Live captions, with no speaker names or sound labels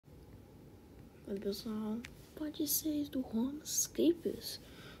Olha, pessoal, pode ser do Homescapes.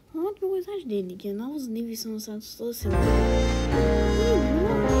 Uma ótima coisa dele, que novos níveis são lançados toda semana.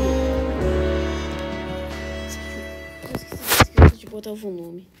 Esqueci de botar o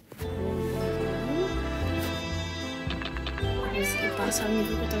volume. Esse que passa o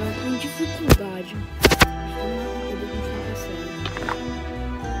nível que eu tava com dificuldade. Vamos poder continuar com a série.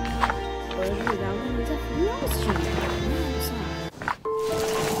 Agora eu vou jogar um desafio. Nossa, gente.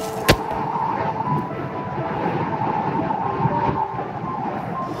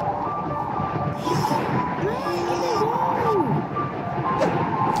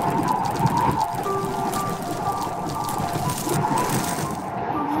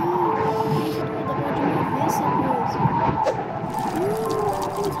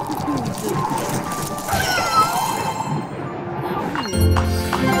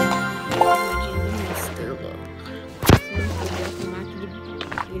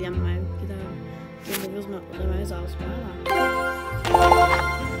 Mais altos para lá.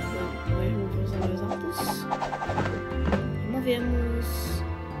 Removemos.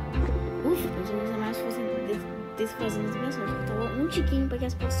 Ufa, pensamos mais desfazendo as dimensões. Faltava um tiquinho para que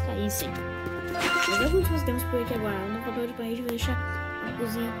as portas caíssem. Mas é como nós temos por aqui agora. No papel de parede, vou deixar a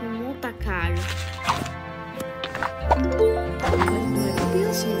cozinha com um otacário. Mas não é que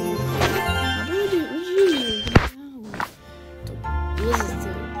pensa, né? A bola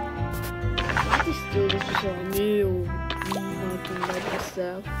de estrelas, pessoal. Meu, não vai dar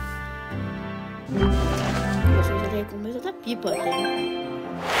certo. Você já tem como outra pipa até.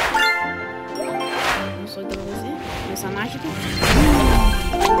 Vamos só dar pra você. Essa mágica.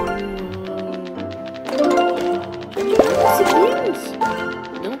 Conseguimos!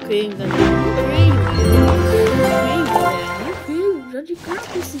 Não creio, ainda não creio. Não creio. Já de cara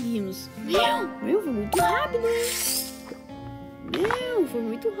conseguimos. Meu, foi muito rápido, hein? Meu, foi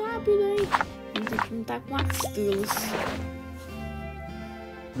muito rápido, hein? Tem que não tá com as estrelas.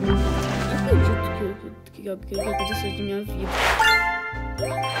 Não acredito que aconteceu na minha vida.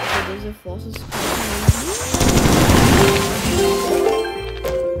 Deus é forças.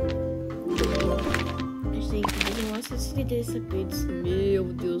 A gente tem que demorar 63 segundos. Meu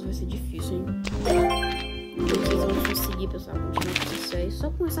Deus, vai ser difícil, hein? Não sei se vamos conseguir, pessoal. Continuar com essa série. Só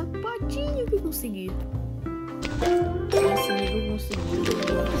com essa patinha que eu consegui. Esse nível eu consegui.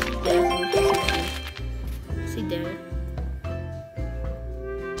 Essa ideia.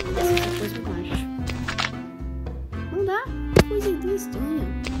 Essa coisa embaixo. Não dá. Coisa tão estranha.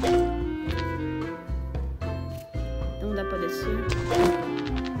 Não dá pra descer.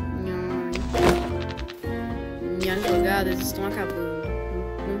 Minhas jogadas estão acabando.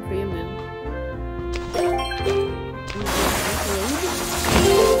 Não creio mesmo.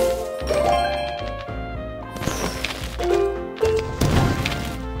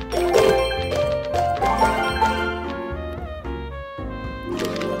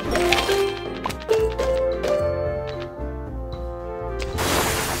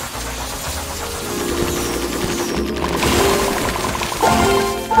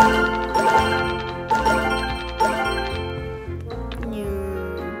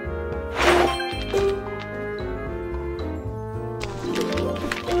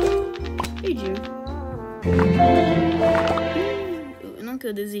 Eu não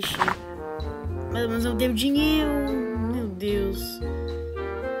quero desistir. Mas eu devo dinheiro. Meu Deus.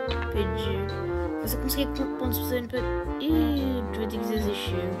 Perdi. Você conseguir pontos suficientes pra... Ih, vai ter que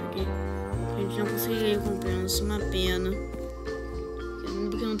desistir. Porque a gente não conseguiu recompensa. Uma pena.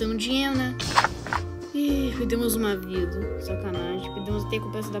 Porque não temos dinheiro, né? Ih, perdemos uma vida. Sacanagem. Perdemos até a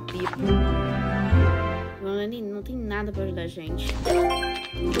recompensa da pipa. Não tem nada pra ajudar a gente. A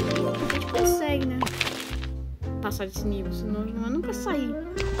gente consegue, né? Passar desse nível, senão a gente não vai nunca sair.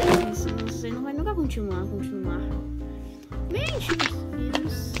 Senão você não vai nunca continuar. Gente,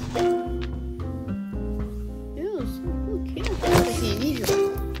 Deus. Por que não passa esse nível?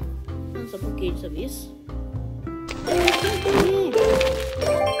 Não só por que de saber isso?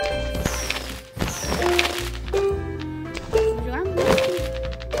 Vou jogar muito.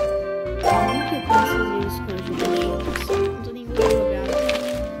 Nunca posso fazer isso com a gente. Não tô nem vou jogar.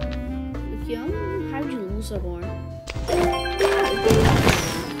 Porque é um raio de luz agora.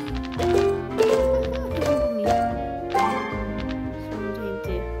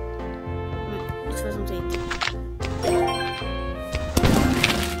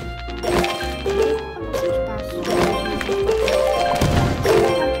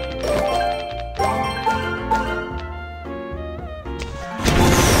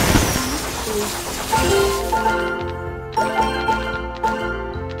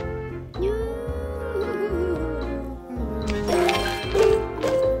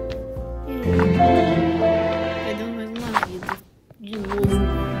 Perdemos mais uma vida. De novo.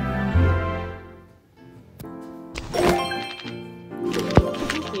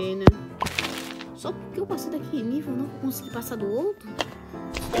 Ok, né? Só porque eu passei daquele nível, não consegui passar do outro.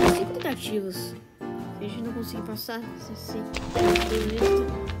 Tem 5 tentativas. Se a gente não conseguir passar,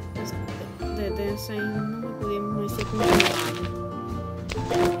 dessa aí não vai poder mais ser continuado.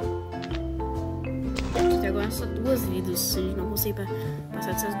 Até agora só 2 vidas. Se a gente não conseguir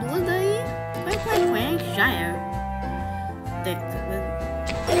passar dessas 2, daí já era.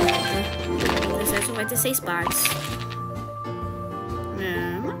 O excesso vai ter 6 partes.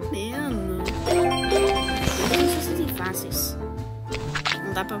 É, uma pena. Essas são fáceis.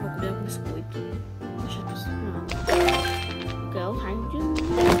 Não dá pra comer com biscoito. Deixa eu pensar. Eu quero raio de novo.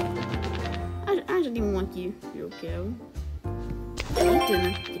 Já tem um aqui. Eu quero. Dentro,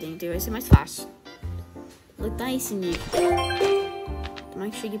 né? Porque dentro vai ser mais fácil. Lutar esse nível.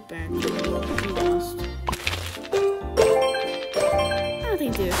 Tomara que chegue perto. Eu gosto.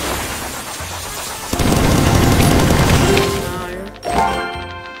 Tentei.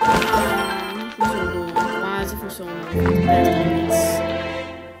 Não funcionou. Quase funcionou.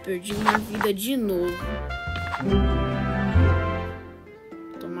 Perdi uma vida de novo.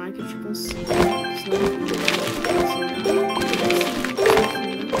 Tomara que eu te consiga.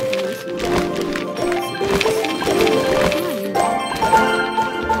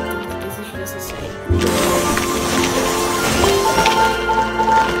 Desistir dessa série.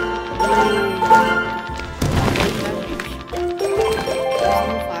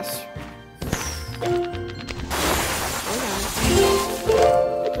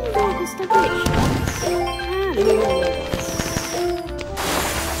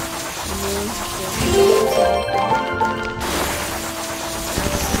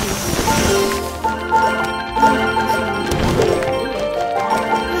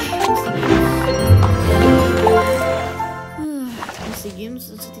 Conseguimos,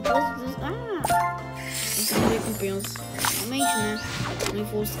 você tem todas conseguimos recompensa. Realmente, né? No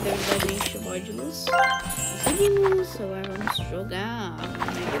impulso da gente bola de luz. Conseguimos, agora vamos jogar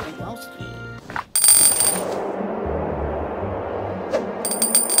Wall Street.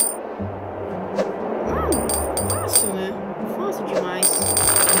 Fácil, né? Fácil demais.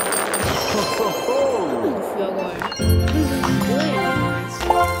 Não fui agora.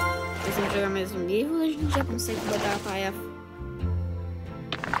 Se a gente jogar mais um nível, a gente já consegue botar a praia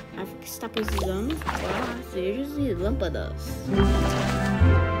que está precisando. Sejos e lâmpadas.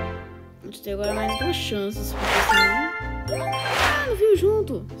 A gente tem agora mais 2 chances. Porque senão... não veio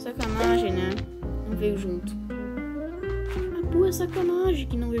junto. Sacanagem, né? Não veio junto. Pura sacanagem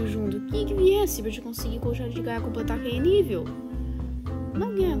que não veio junto. Quem que viesse pra gente conseguir completar aquele nível?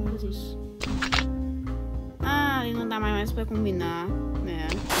 Não ganhamos isso. E não dá mais pra combinar, né?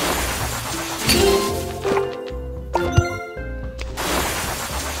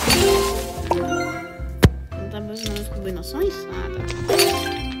 Não tá fazendo as combinações? Tá.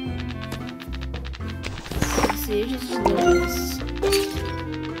 Seja esses dois.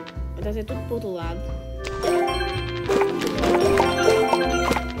 Vai trazer tudo pro outro lado.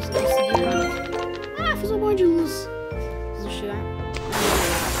 Fiz um monte de luz. Preciso chegar.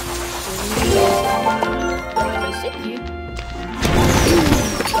 Esse aqui.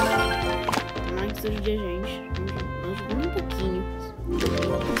 Tomara que seja de gente. Nós jogamos um pouquinho.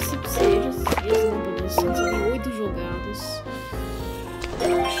 5 sejas e as lâmpadas. Só tem 8 jogados.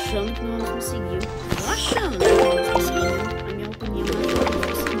 Achando que não vamos conseguir. Não achando, né? Que não vamos conseguir. Na minha opinião, não vamos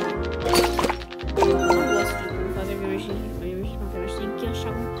conseguir. Eu não gosto de fazer viagem. Tem que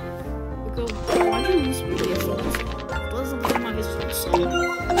achar porque eu gosto de luz, porque assim, todas as lâmpadas de uma vez funcionam.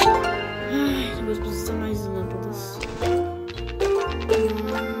 Depois precisa mais lâmpadas.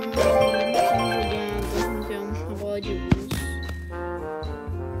 Não quero uma bola de luz.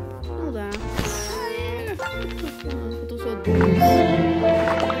 Não dá. Eu tô só 2.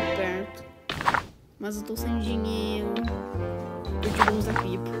 Perto. Mas eu tô sem dinheiro. Eu te luz da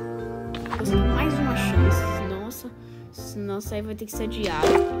pipa. Eu consegui mais uma chance. Senão essa aí vai ter que ser adiada.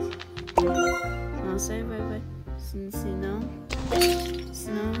 Nossa, aí vai. Senão você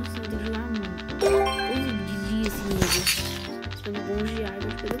vai ter que jogar muito. 11 dias assim, nível. Espero bom diário. Eu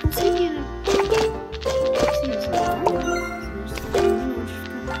espero conseguir, né? Sim, senão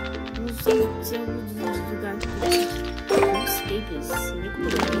não sei se é algum dos lugares. Homescapes.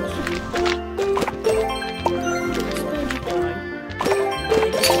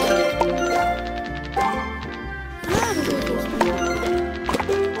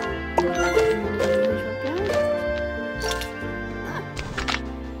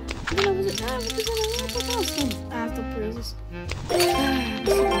 Tô presos.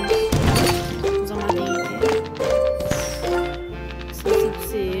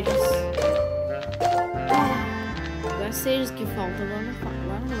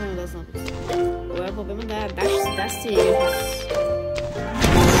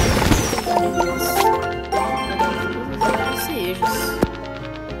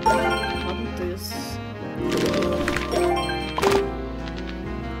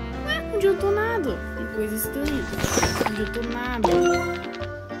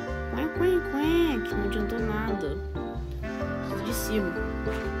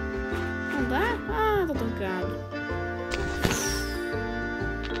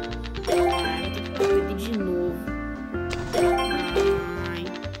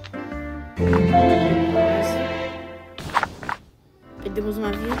 Perdemos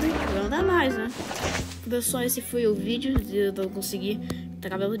uma vida e não dá mais, né? Pessoal, esse foi o vídeo. Eu consegui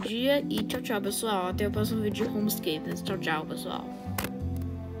trabalhar o dia. E tchau, tchau, pessoal. Até o próximo vídeo de Homescapes. Tchau, tchau, pessoal.